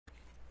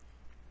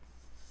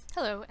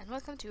Hello, and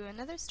welcome to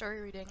another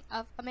story reading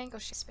of A Mango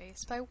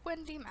Space by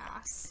Wendy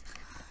Mass.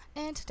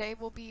 And today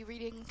we'll be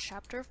reading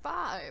Chapter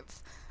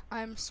 5.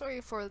 I'm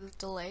sorry for the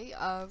delay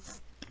of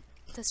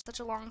this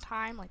such a long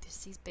time, like there's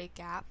these big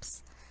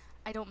gaps.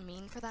 I don't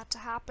mean for that to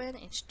happen,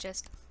 it's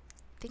just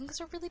things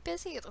are really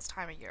busy at this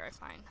time of year, I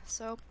find.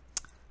 So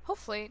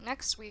hopefully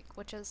next week,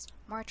 which is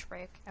March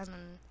break, and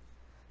then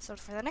so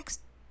for the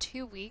next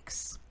 2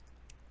 weeks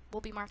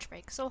will be March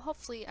break, so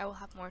hopefully I will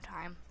have more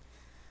time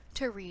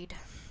to read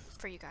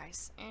for you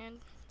guys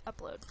and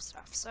upload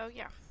stuff. So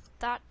yeah,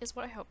 that is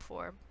what I hope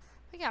for.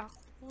 But yeah,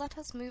 let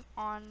us move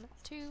on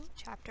to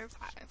Chapter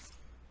 5.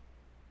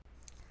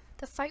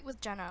 The fight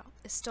with Jenna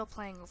is still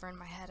playing over in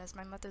my head as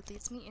my mother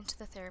leads me into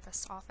the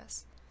therapist's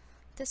office.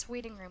 This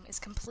waiting room is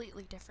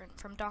completely different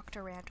from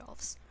Dr.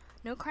 Randolph's.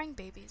 No crying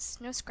babies,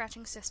 no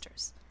scratching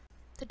sisters.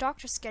 The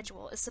doctor's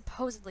schedule is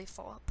supposedly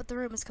full, but the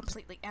room is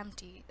completely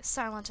empty,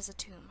 silent as a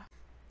tomb.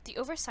 The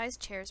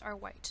oversized chairs are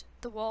white,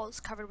 the walls,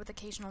 covered with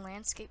occasional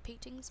landscape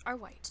paintings, are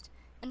white,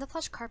 and the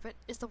plush carpet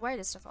is the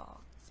whitest of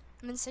all.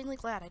 I'm insanely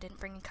glad I didn't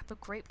bring a cup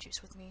of grape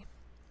juice with me.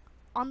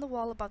 On the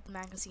wall above the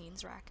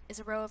magazines rack is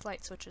a row of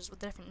light switches with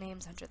different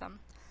names under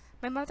them.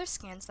 My mother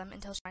scans them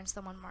until she finds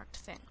the one marked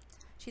Finn.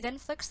 She then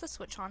flicks the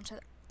switch on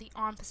to the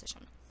on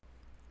position.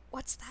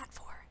 "What's that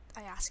for?"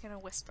 I ask in a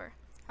whisper.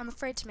 I'm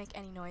afraid to make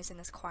any noise in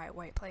this quiet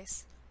white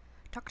place.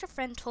 "Dr.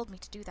 Friend told me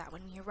to do that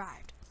when we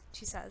arrived,"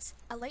 she says.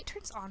 A light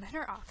turns on in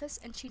her office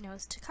and she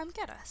knows to come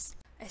get us.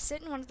 I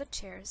sit in one of the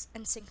chairs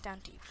and sink down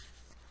deep.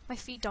 My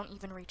feet don't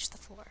even reach the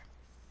floor.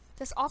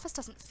 This office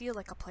doesn't feel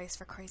like a place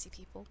for crazy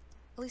people.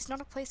 At least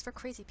not a place for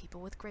crazy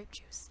people with grape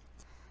juice.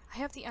 I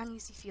have the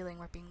uneasy feeling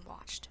we're being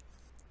watched.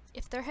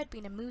 If there had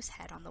been a moose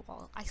head on the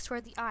wall, I swear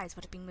the eyes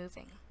would have been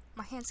moving.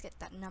 My hands get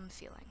that numb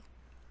feeling.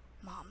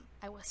 "Mom,"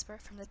 I whisper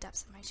from the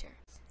depths of my chair.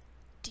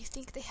 "Do you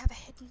think they have a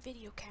hidden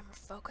video camera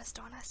focused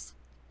on us?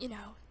 You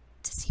know,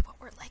 to see what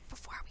we're like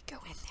before we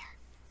go in there?"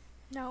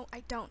 "No,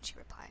 I don't," she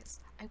replies.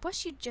 "I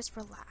wish you'd just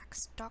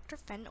relax. Dr.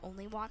 Fenn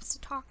only wants to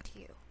talk to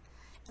you."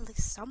 "At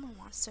least someone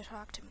wants to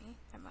talk to me,"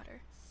 I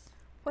mutter.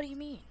 "What do you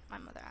mean?" my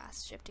mother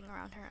asks, shifting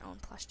around her own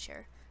plush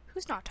chair.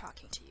 "Who's not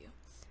talking to you?"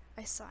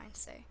 I sigh and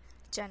say,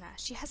 "Jenna.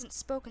 She hasn't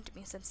spoken to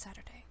me since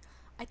Saturday.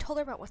 I told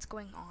her about what's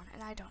going on,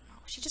 and I don't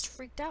know. She just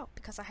freaked out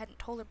because I hadn't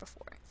told her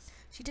before.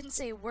 She didn't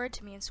say a word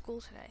to me in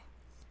school today."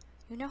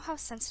 "You know how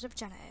sensitive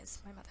Jenna is,"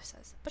 my mother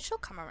says, "but she'll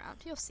come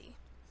around, you'll see."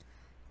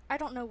 I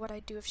don't know what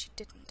I'd do if she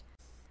didn't.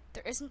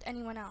 There isn't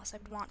anyone else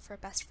I'd want for a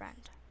best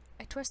friend.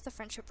 I twist the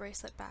friendship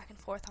bracelet back and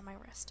forth on my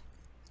wrist.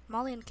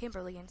 Molly and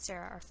Kimberly and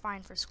Sarah are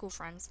fine for school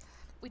friends,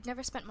 but we'd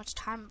never spent much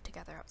time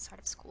together outside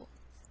of school.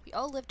 We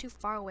all live too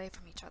far away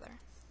from each other.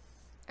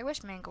 I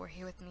wish Mango were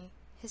here with me,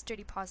 his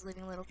dirty paws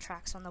leaving little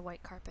tracks on the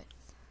white carpet.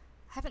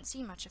 I haven't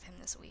seen much of him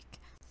this week.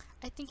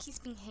 I think he's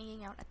been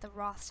hanging out at the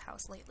Roth's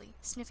house lately,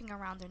 sniffing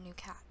around their new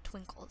cat,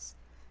 Twinkles.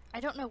 I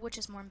don't know which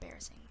is more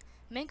embarrassing,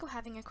 Mango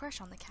having a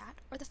crush on the cat,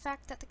 or the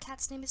fact that the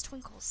cat's name is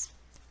Twinkles.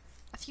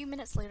 A few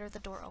minutes later the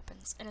door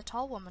opens, and a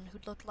tall woman who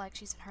looked like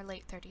she's in her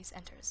late 30s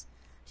enters.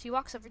 She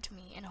walks over to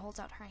me and holds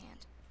out her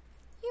hand.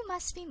 "You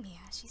must be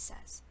Mia," she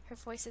says. Her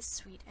voice is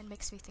sweet and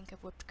makes me think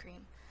of whipped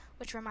cream,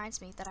 which reminds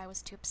me that I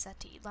was too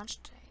upset to eat lunch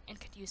today and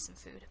could use some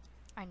food.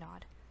 I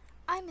nod.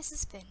 "I'm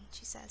Mrs. Finn,"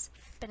 she says,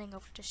 bending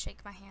over to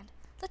shake my hand.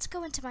 "Let's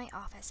go into my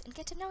office and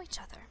get to know each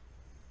other."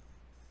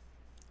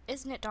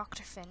 "Isn't it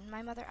Dr. Finn?"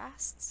 my mother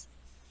asks.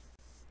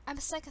 "I'm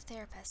a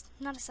psychotherapist,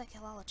 not a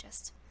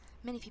psychologist.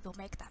 Many people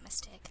make that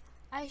mistake.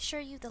 I assure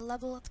you the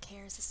level of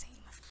care is the same."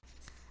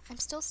 I'm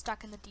still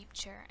stuck in the deep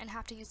chair and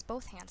have to use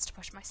both hands to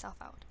push myself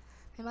out.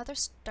 My mother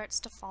starts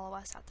to follow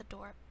us out the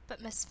door, but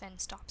Miss Finn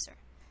stops her.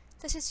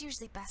 "This is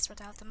usually best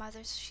without the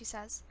mothers," she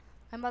says.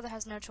 My mother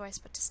has no choice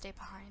but to stay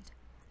behind.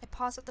 I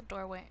pause at the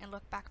doorway and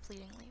look back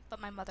pleadingly, but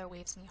my mother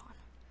waves me on.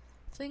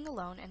 Feeling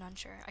alone and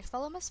unsure, I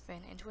follow Miss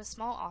Finn into a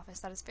small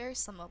office that is very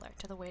similar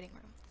to the waiting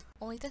room.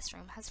 Only this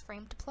room has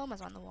framed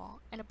diplomas on the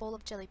wall and a bowl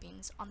of jelly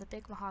beans on the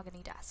big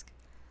mahogany desk.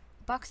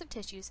 A box of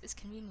tissues is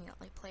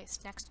conveniently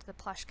placed next to the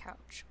plush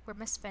couch, where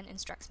Miss Finn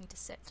instructs me to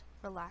sit,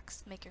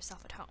 relax, make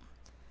yourself at home.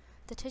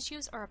 The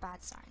tissues are a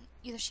bad sign.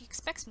 Either she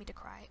expects me to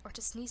cry or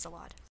to sneeze a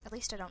lot. At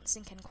least I don't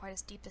sink in quite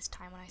as deep this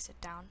time when I sit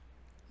down.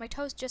 My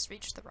toes just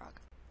reach the rug.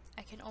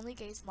 I can only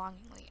gaze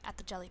longingly at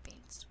the jelly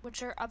beans,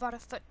 which are about a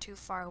foot too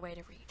far away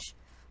to reach.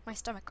 My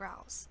stomach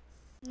growls.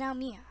 "Now,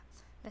 Mia,"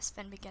 Miss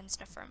Finn begins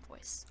in a firm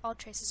voice. All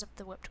traces of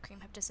the whipped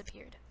cream have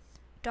disappeared.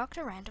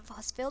 "Dr. Randolph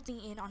has filled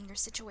me in on your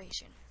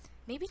situation.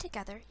 Maybe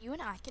together you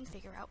and I can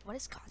figure out what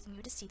is causing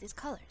you to see these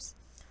colors."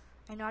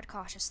 I nod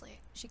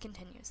cautiously. She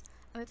continues.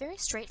 "I'm a very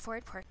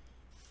straightforward person.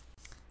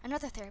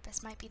 Another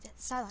therapist might be the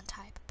silent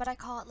type, but I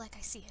call it like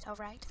I see it, all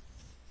right?"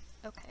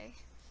 "Okay.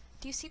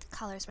 Do you see the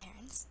colors,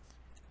 parents?"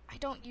 "I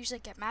don't usually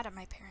get mad at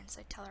my parents,"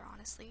 I tell her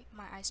honestly,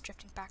 my eyes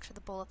drifting back to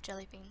the bowl of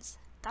jelly beans.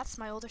 "That's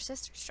my older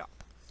sister's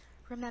job."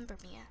 "Remember,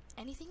 Mia,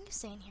 anything you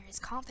say in here is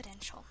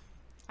confidential."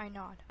 I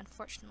nod.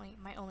 Unfortunately,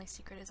 my only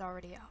secret is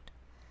already out.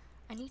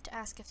 "I need to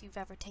ask if you've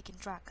ever taken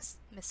drugs,"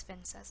 Miss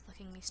Finn says,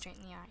 looking me straight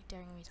in the eye,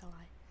 daring me to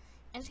lie.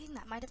 "Anything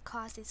that might have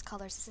caused these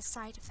colors is a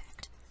side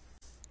effect."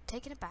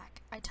 Taken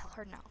aback, I tell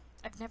her no.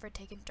 I've never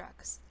taken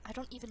drugs. I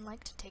don't even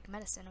like to take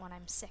medicine when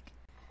I'm sick.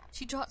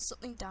 She jots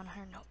something down on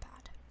her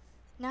notepad.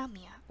 Now,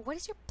 Mia, what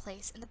is your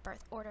place in the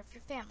birth order of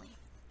your family?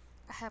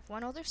 I have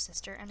one older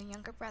sister and a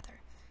younger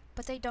brother,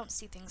 but they don't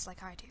see things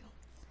like I do.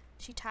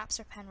 She taps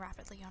her pen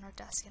rapidly on her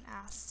desk and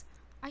asks,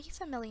 Are you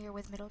familiar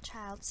with middle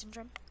child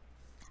syndrome?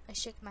 I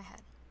shake my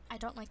head. I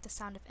don't like the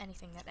sound of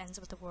anything that ends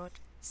with the word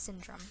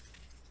syndrome.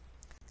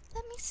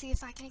 Let me see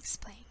if I can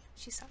explain,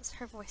 she says,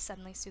 her voice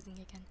suddenly soothing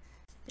again.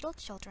 Middle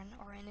children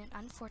are in an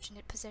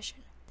unfortunate position.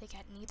 They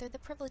get neither the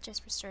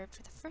privileges reserved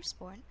for the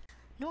firstborn,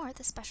 nor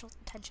the special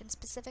attention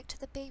specific to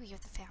the baby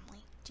of the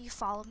family. Do you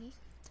follow me?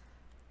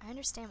 I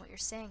understand what you're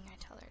saying, I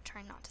tell her,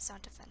 trying not to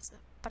sound defensive,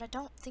 but I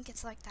don't think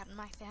it's like that in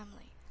my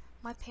family.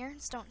 My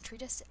parents don't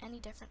treat us any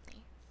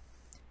differently.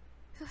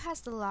 Who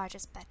has the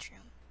largest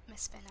bedroom?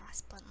 Miss Finn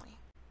asked bluntly.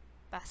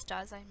 Beth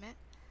does, I admit.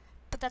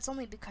 But that's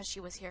only because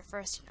she was here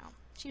first, you know.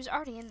 She was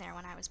already in there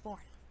when I was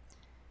born.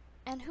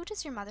 And who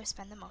does your mother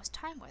spend the most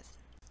time with?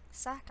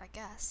 Zach, I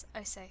guess,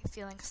 I say,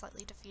 feeling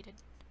slightly defeated.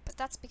 But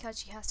that's because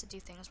she has to do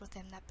things with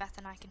him that Beth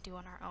and I can do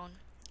on our own.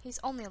 He's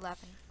only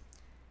 11.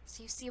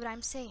 So you see what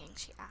I'm saying,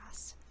 she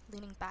asked,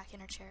 leaning back in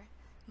her chair.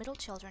 Middle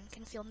children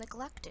can feel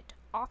neglected,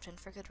 often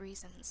for good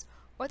reasons,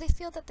 or they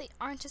feel that they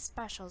aren't as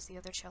special as the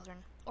other children,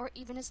 or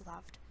even as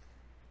loved.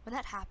 When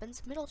that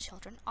happens, middle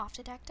children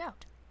often act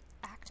out.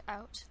 Act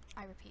out,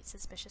 I repeat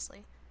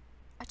suspiciously.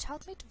 A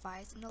child may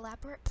devise an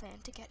elaborate plan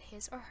to get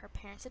his or her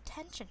parents'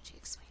 attention, she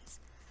explains.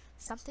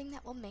 Something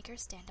that will make her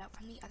stand out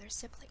from the other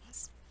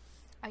siblings.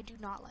 I do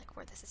not like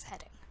where this is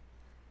heading.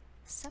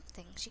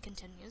 Something, she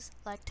continues,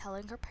 like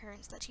telling her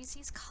parents that she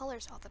sees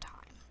colors all the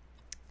time.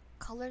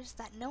 Colors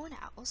that no one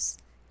else,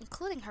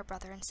 including her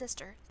brother and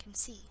sister, can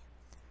see.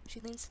 She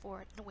leans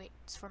forward and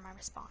waits for my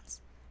response.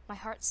 My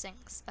heart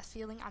sinks, a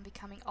feeling I'm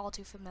becoming all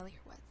too familiar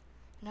with.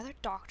 Another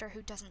doctor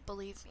who doesn't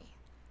believe me.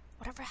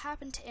 Whatever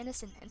happened to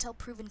innocent until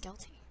proven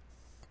guilty?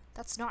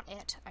 That's not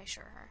it, I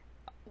assure her.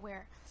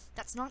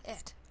 That's not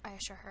it, I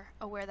assure her,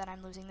 aware that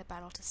I'm losing the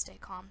battle to stay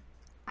calm.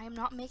 I am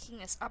not making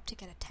this up to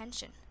get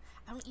attention.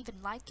 I don't even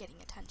like getting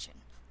attention.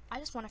 I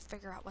just want to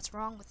figure out what's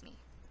wrong with me.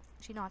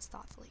 She nods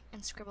thoughtfully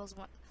and scribbles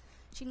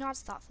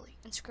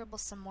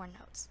some more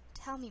notes.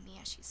 Tell me,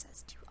 Mia, she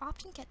says, do you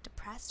often get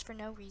depressed for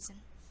no reason?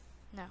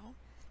 No.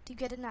 Do you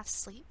get enough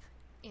sleep?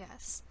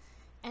 Yes.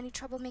 Any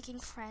trouble making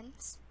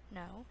friends?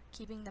 No.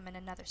 Keeping them in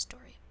another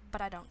story,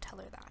 but I don't tell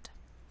her that.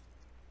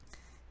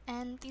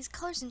 And these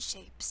colors and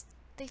shapes,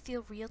 they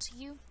feel real to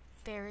you?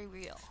 Very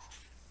real.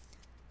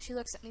 She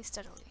looks at me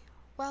steadily.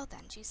 Well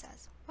then, she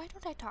says, why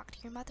don't I talk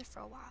to your mother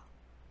for a while?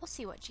 We'll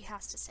see what she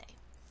has to say.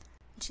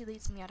 And she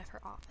leads me out of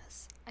her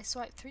office. I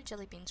swipe 3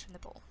 jelly beans from the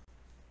bowl.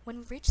 When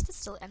we reach the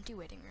still empty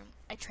waiting room,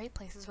 I trade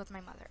places with my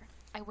mother.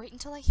 I wait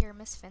until I hear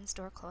Miss Finn's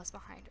door close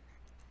behind her,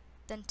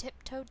 then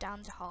tiptoe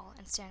down the hall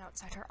and stand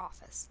outside her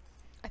office.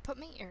 I put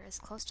my ear as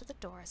close to the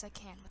door as I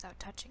can without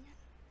touching it.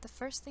 The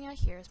first thing I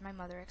hear is my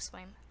mother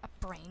exclaim, "A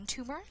brain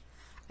tumor?"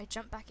 I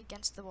jump back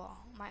against the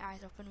wall, my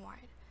eyes open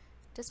wide.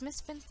 Does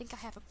Miss Finn think I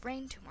have a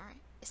brain tumor?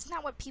 Isn't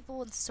that what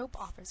people in soap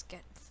operas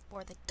get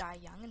before they die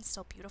young and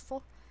still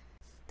beautiful?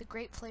 The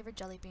grape-flavored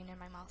jelly bean in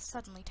my mouth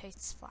suddenly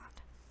tastes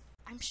flat.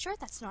 I'm sure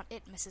that's not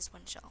it, Mrs.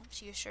 Winchell,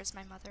 she assures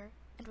my mother,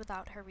 and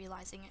without her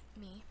realizing it,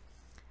 me.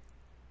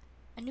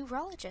 A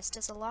neurologist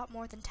does a lot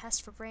more than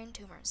test for brain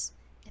tumors.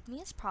 If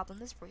Mia's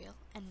problem is real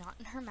and not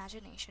in her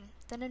imagination,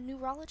 then a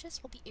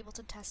neurologist will be able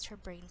to test her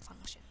brain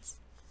functions.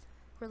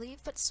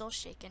 Relieved but still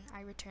shaken,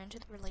 I return to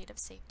the relative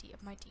safety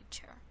of my deep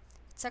chair.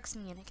 It sucks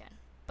me in again,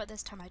 but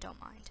this time I don't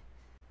mind.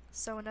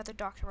 So another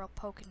doctor will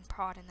poke and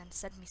prod and then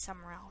send me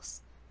somewhere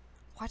else.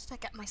 Why did I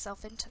get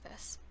myself into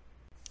this?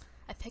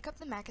 I pick up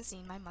the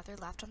magazine my mother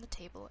left on the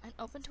table and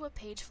open to a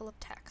page full of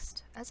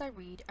text. As I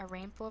read, a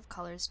rainbow of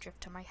colors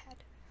drift to my head.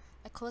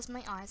 I close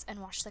my eyes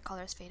and watch the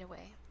colors fade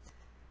away.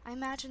 I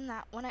imagine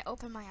that when I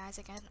open my eyes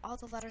again, all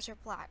the letters are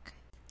black,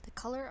 the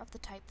color of the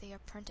type they are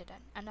printed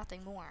in, and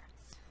nothing more.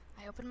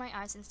 I open my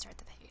eyes and stare at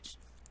the page.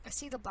 I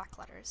see the black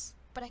letters,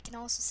 but I can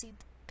also see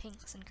the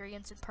pinks and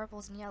greens and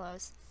purples and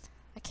yellows.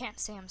 I can't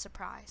say I'm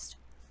surprised.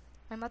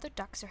 My mother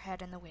ducks her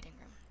head in the waiting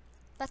room.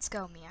 Let's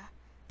go, Mia.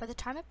 By the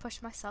time I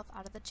push myself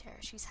out of the chair,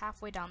 she's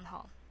halfway down the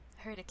hall.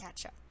 I hurry to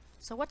catch up.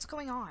 So what's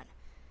going on?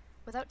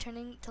 Without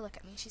turning to look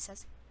at me, she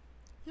says,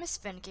 Miss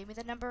Finn gave me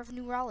the number of a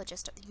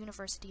neurologist at the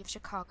University of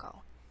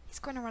Chicago. He's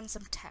going to run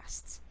some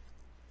tests.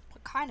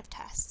 What kind of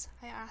tests?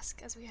 I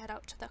ask as we head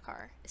out to the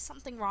car. Is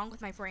something wrong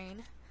with my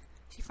brain?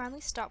 She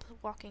finally stops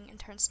walking and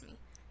turns to me.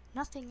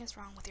 Nothing is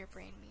wrong with your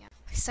brain, Mia.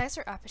 I size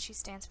her up as she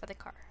stands by the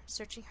car,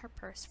 searching her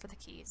purse for the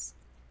keys.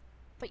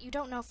 But you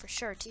don't know for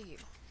sure, do you?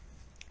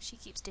 She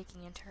keeps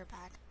digging into her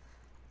bag.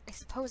 I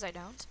suppose I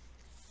don't.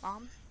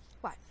 Mom?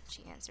 What?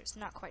 She answers,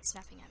 not quite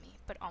snapping at me,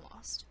 but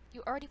almost.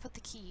 You already put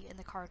the key in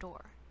the car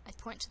door. I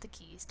point to the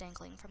keys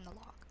dangling from the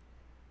lock.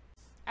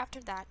 After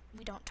that,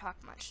 we don't talk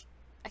much.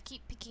 I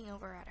keep peeking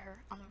over at her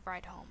on the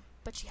ride home,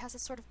 but she has a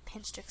sort of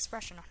pinched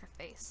expression on her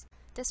face.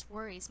 This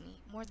worries me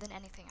more than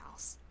anything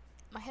else.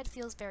 My head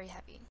feels very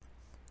heavy.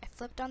 I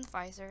flip down the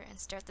visor and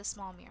stare at the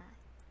small mirror.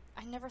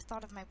 I never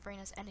thought of my brain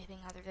as anything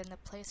other than the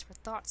place where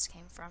thoughts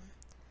came from.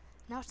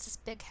 Now it's this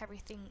big heavy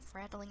thing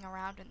rattling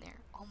around in there,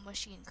 all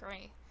mushy and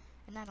gray,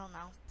 and I don't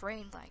know,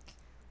 brain-like.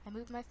 I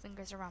move my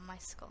fingers around my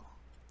skull.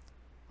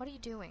 What are you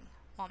doing?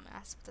 Mom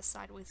asked with a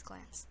sideways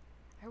glance.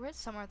 I read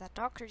somewhere that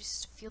doctors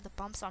used to feel the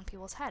bumps on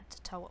people's head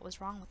to tell what was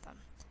wrong with them.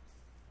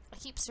 I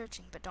keep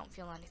searching, but don't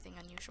feel anything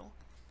unusual.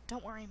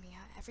 Don't worry,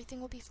 Mia.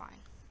 Everything will be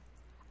fine.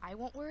 I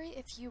won't worry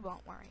if you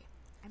won't worry.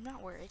 I'm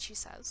not worried, she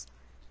says.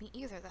 Me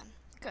either, then.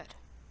 Good.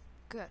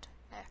 Good,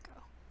 I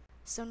echo.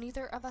 So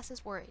neither of us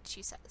is worried,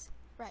 she says.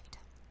 Right.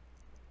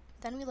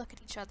 Then we look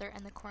at each other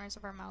and the corners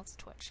of our mouths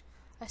twitch.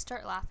 I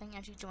start laughing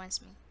and she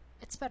joins me.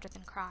 It's better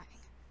than crying.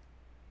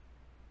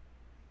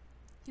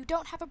 You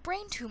don't have a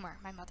brain tumor,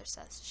 my mother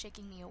says,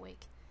 shaking me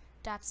awake.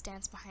 Dad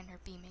stands behind her,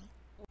 beaming.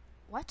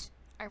 What?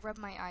 I rub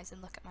my eyes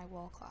and look at my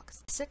wall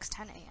clocks.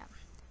 6:10 a.m.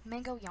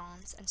 Mango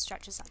yawns and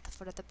stretches at the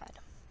foot of the bed.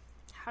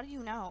 How do you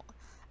know?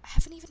 I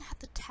haven't even had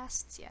the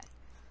tests yet.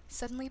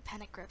 Suddenly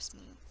panic grips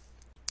me.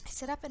 I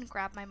sit up and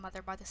grab my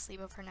mother by the sleeve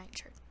of her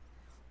nightshirt.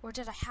 Or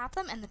did I have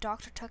them and the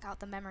doctor took out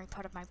the memory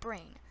part of my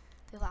brain?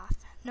 They laugh.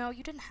 No,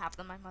 you didn't have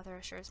them, my mother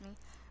assures me.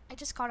 I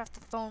just got off the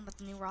phone with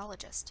the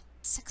neurologist.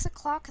 6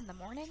 o'clock in the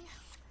morning?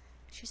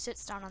 She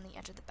sits down on the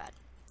edge of the bed.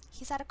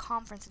 He's at a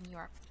conference in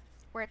Europe,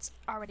 where it's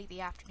already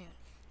the afternoon.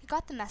 He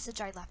got the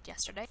message I left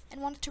yesterday and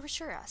wanted to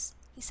reassure us.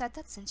 He said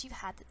that since you've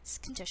had this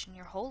condition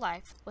your whole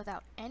life,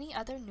 without any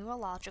other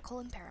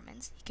neurological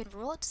impairments, he can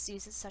rule out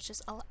diseases such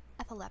as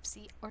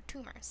epilepsy or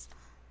tumors.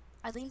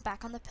 I lean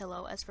back on the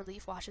pillow as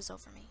relief washes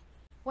over me.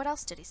 What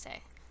else did he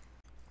say?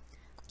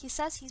 He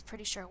says he's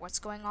pretty sure what's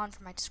going on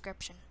from my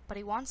description, but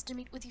he wants to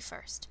meet with you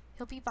first.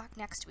 He'll be back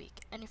next week,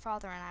 and your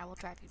father and I will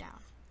drive you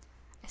down.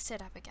 I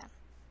sit up again.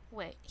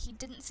 Wait, he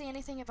didn't say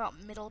anything about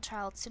middle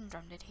child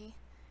syndrome, did he?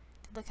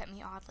 They look at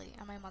me oddly,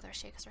 and my mother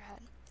shakes her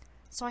head.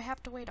 So I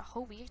have to wait a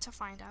whole week to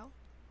find out?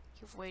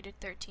 You've waited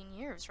 13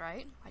 years,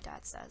 right? My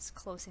dad says,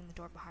 closing the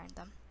door behind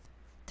them.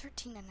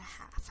 13 and a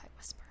half, I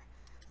whisper.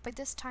 By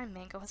this time,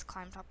 Mango has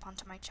climbed up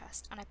onto my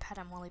chest, and I pet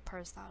him while he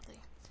purrs loudly.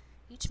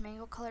 Each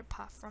mango-colored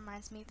puff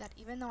reminds me that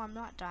even though I'm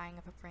not dying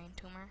of a brain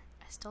tumor,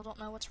 I still don't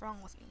know what's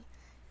wrong with me.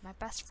 My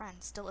best friend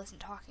still isn't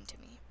talking to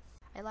me.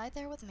 I lie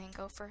there with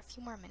Mango for a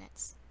few more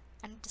minutes,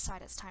 and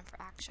decide it's time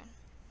for action.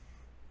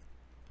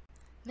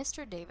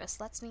 Mr.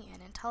 Davis lets me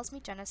in and tells me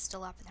Jenna's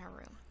still up in her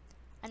room.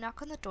 I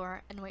knock on the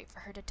door and wait for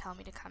her to tell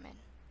me to come in.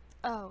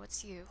 Oh,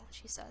 it's you,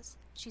 she says.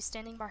 She's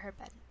standing by her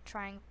bed,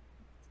 trying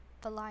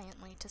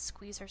valiantly to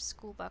squeeze her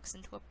school books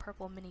into a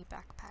purple mini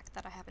backpack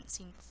that I haven't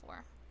seen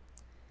before.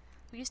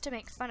 We used to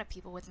make fun of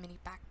people with mini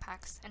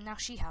backpacks, and now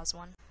she has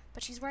one,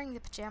 but she's wearing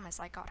the pajamas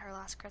I got her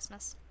last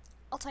Christmas.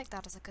 I'll take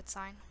that as a good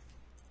sign.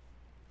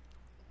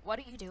 What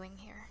are you doing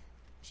here?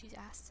 She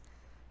asks.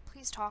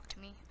 Please talk to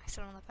me. I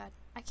sit on the bed.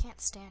 I can't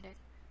stand it.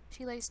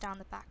 She lays down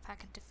the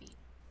backpack in defeat.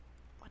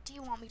 What do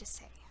you want me to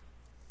say?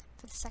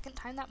 For the second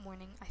time that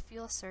morning, I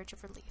feel a surge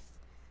of relief.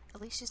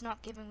 At least she's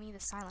not giving me the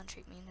silent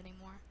treatment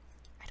anymore.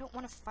 I don't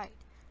want to fight,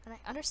 and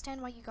I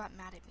understand why you got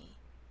mad at me.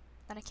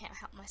 Then I can't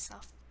help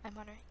myself, I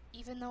mutter,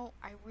 even though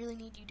I really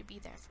need you to be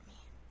there for me.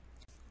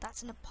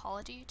 That's an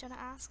apology, Jenna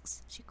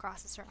asks. She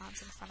crosses her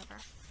arms in front of her.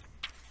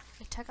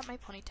 I tug up my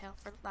ponytail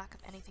for lack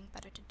of anything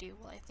better to do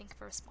while I think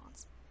of a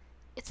response.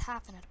 It's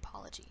half an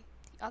apology.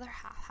 The other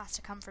half has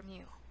to come from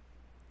you.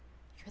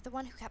 You're the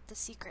one who kept the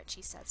secret,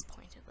 she says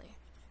pointedly.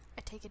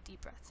 I take a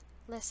deep breath.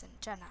 Listen,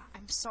 Jenna,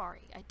 I'm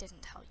sorry I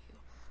didn't tell you.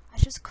 I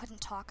just couldn't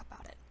talk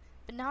about it.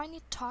 But now I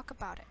need to talk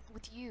about it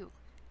with you,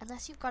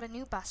 unless you've got a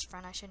new best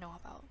friend I should know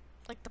about.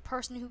 Like the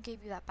person who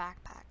gave you that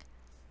backpack.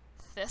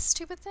 This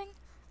stupid thing?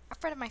 A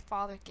friend of my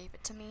father gave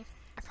it to me.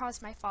 I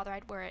promised my father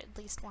I'd wear it at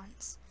least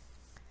once.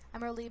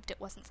 I'm relieved it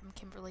wasn't from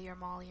Kimberly or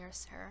Molly or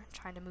Sarah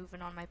trying to move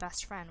in on my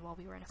best friend while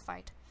we were in a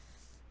fight.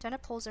 Jenna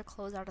pulls her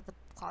clothes out of the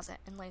closet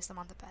and lays them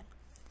on the bed.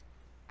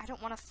 I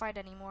don't want to fight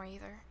anymore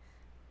either.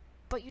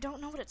 But you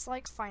don't know what it's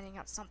like finding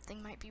out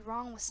something might be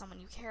wrong with someone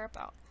you care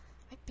about.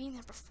 I've been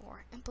there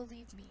before, and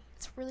believe me,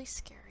 it's really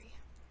scary.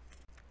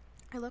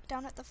 I look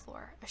down at the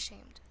floor,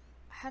 ashamed.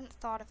 I hadn't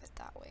thought of it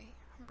that way.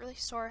 I'm really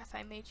sorry if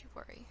I made you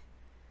worry.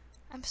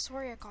 I'm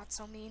sorry I got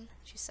so mean,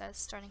 she says,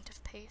 starting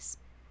to pace.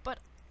 But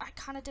I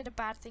kinda did a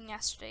bad thing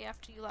yesterday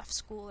after you left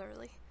school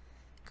early.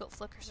 Guilt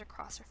flickers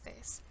across her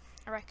face.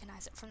 I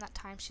recognize it from that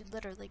time she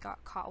literally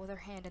got caught with her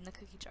hand in the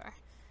cookie jar.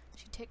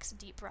 She takes a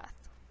deep breath.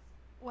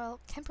 Well,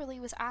 Kimberly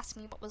was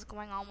asking me what was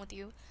going on with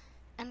you,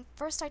 and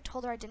first I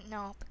told her I didn't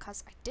know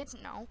because I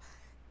didn't know,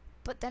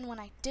 but then when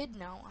I did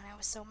know and I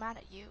was so mad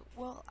at you,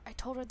 well, I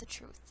told her the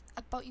truth,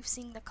 about you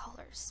seeing the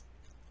colors.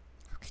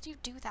 How could you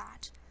do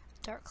that?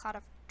 A dark cloud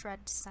of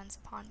dread descends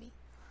upon me.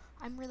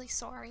 I'm really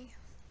sorry.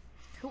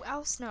 Who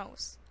else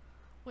knows?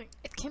 Wait,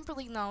 if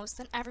Kimberly knows,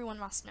 then everyone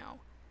must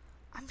know.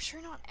 I'm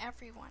sure not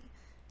everyone,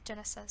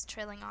 Jenna says,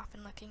 trailing off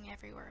and looking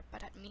everywhere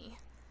but at me.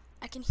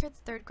 I can hear the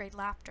third-grade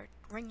laughter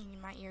ringing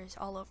in my ears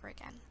all over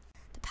again.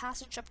 The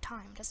passage of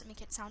time doesn't make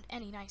it sound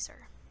any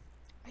nicer.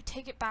 I'd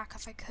take it back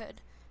if I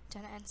could,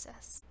 Jenna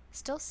insists.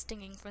 Still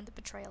stinging from the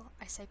betrayal,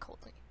 I say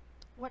coldly.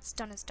 What's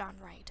done is done,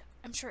 right?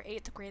 I'm sure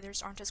 8th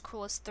graders aren't as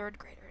cruel as 3rd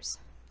graders.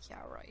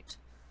 Yeah, right.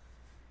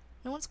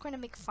 No one's going to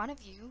make fun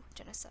of you,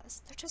 Jenna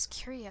says. They're just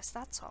curious,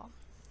 that's all.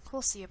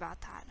 We'll see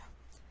about that.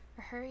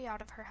 I hurry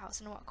out of her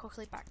house and walk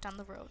quickly back down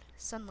the road,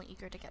 suddenly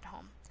eager to get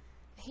home.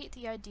 I hate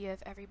the idea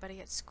of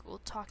everybody at school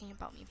talking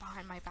about me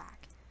behind my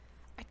back.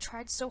 I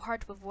tried so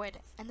hard to avoid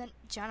it, and then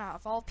Jenna,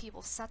 of all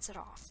people, sets it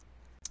off.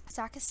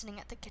 Zach is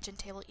sitting at the kitchen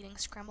table eating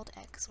scrambled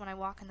eggs when I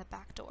walk in the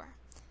back door.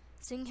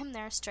 Seeing him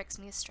there strikes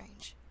me as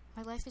strange.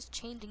 My life is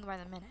changing by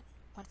the minute,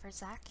 when for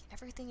Zach,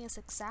 everything is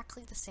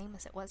exactly the same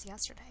as it was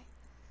yesterday.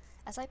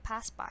 As I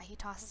pass by, he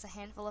tosses a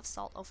handful of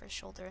salt over his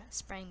shoulder,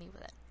 spraying me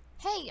with it.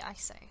 Hey, I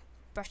say,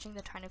 brushing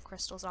the tiny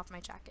crystals off my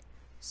jacket.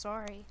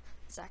 Sorry,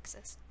 Zach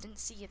says. Didn't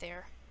see you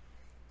there.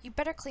 You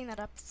better clean that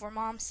up before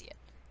Mom see it,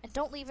 and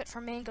don't leave it for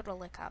Mango to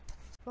lick up.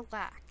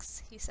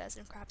 Relax, he says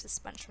and grabs a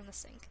sponge from the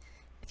sink.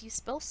 If you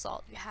spill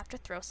salt, you have to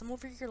throw some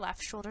over your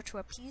left shoulder to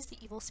appease the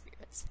evil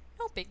spirits.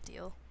 No big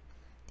deal.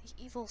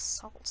 The evil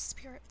salt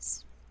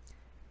spirits.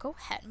 Go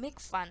ahead, make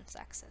fun,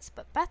 Zach says,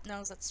 but Beth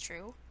knows it's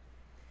true.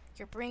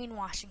 You're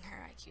brainwashing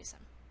her, I accuse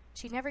him.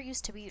 She never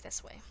used to be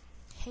this way.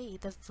 Hey,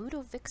 the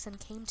voodoo vixen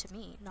came to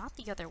me, not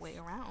the other way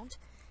around,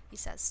 he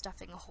says,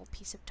 stuffing a whole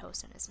piece of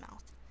toast in his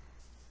mouth.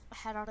 I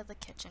head out of the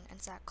kitchen,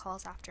 and Zach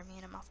calls after me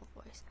in a muffled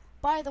voice.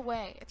 By the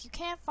way, if you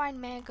can't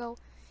find Mango,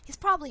 he's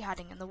probably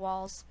hiding in the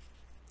walls.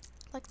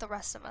 Like the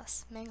rest of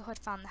us, Mango had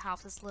found the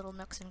house's little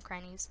nooks and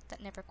crannies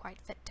that never quite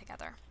fit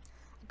together.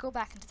 I go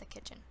back into the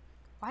kitchen.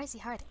 Why is he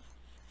hiding?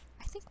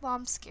 I think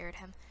Mom scared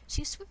him.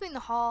 She was sweeping the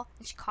hall,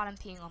 and she caught him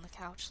peeing on the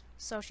couch.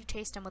 So she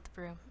chased him with the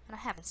broom, and I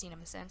haven't seen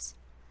him since.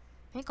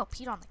 Mango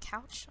peed on the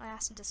couch? I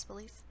asked in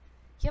disbelief.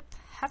 Yep,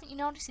 haven't you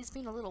noticed he's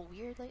been a little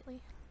weird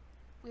lately?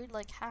 Weird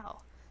like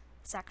how?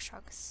 Zach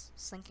shrugs,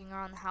 slinking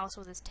around the house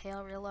with his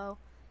tail real low,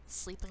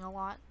 sleeping a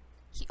lot.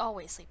 He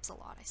always sleeps a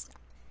lot, I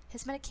snap.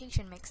 His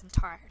medication makes him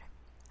tired.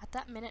 At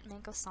that minute,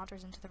 Mango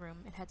saunters into the room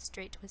and heads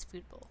straight to his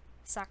food bowl.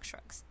 Zach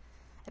shrugs.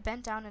 I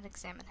bend down and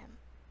examine him.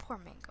 Poor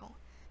Mango.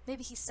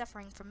 Maybe he's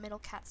suffering from middle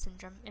cat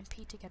syndrome and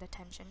peed to get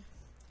attention.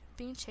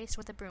 Being chased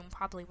with a broom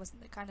probably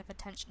wasn't the kind of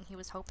attention he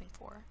was hoping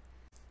for.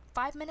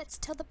 5 minutes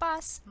till the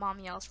bus, Mom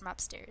yells from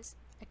upstairs.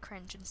 I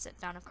cringe and sit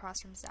down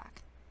across from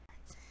Zach.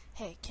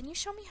 Hey, can you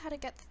show me how to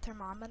get the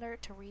thermometer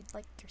to read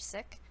like you're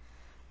sick?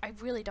 I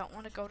really don't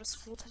want to go to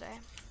school today.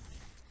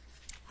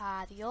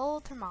 Ah, the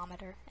old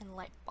thermometer and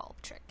light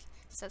bulb trick,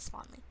 he says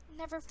fondly.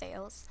 Never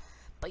fails,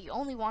 but you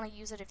only want to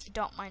use it if you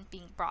don't mind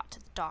being brought to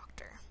the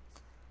doctor.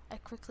 I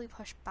quickly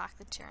push back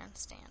the chair and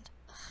stand.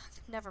 Ugh,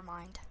 never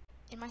mind.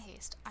 In my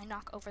haste, I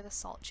knock over the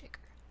salt shaker.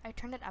 I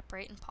turn it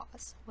upright and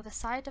pause. With a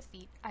sigh of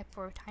defeat, I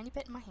pour a tiny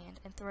bit in my hand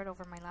and throw it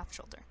over my left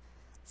shoulder.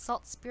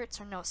 Salt spirits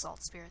or no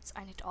salt spirits,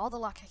 I need all the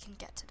luck I can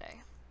get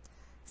today.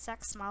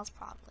 Zach smiles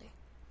proudly.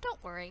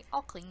 Don't worry,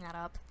 I'll clean that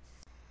up.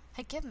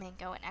 I give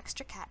Mango an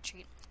extra cat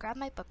treat, grab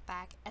my book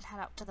bag, and head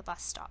out to the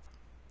bus stop.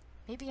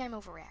 Maybe I'm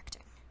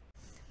overreacting.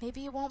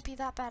 Maybe it won't be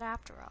that bad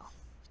after all.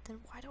 Then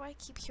why do I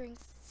keep hearing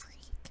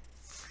freak,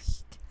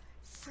 freak,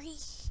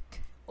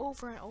 freak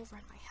over and over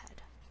in my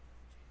head?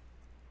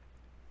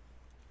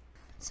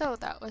 So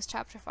that was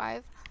chapter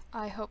 5.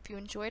 I hope you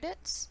enjoyed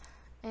it,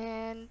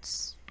 and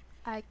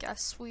I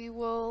guess I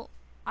will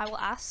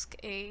ask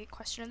a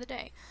question of the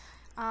day.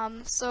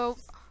 So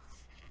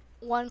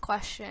one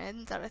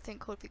question that I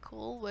think would be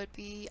cool would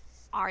be,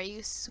 are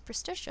you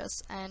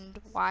superstitious, and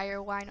why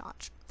or why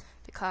not?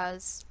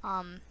 Because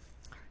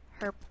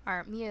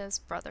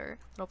Mia's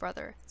little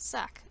brother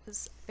Zach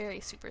is very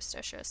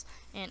superstitious,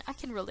 and I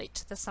can relate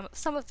to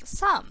some of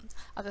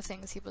the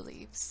things he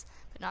believes,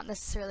 but not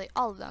necessarily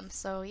all of them.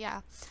 So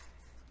yeah,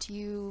 do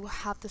you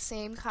have the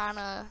same kind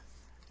of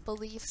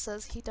beliefs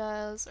as he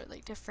does, or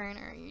like different,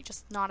 or are you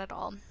just not at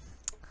all?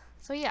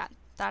 So yeah,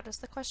 that is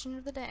the question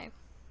of the day.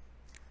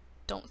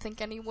 Don't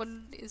think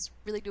anyone is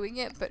really doing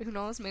it, but who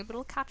knows, maybe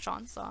it'll catch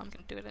on, so I'm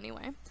gonna do it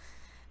anyway.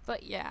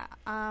 But yeah,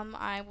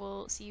 I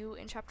will see you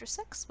in chapter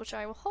 6, which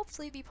I will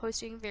hopefully be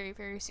posting very,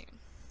 very soon.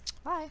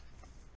 Bye!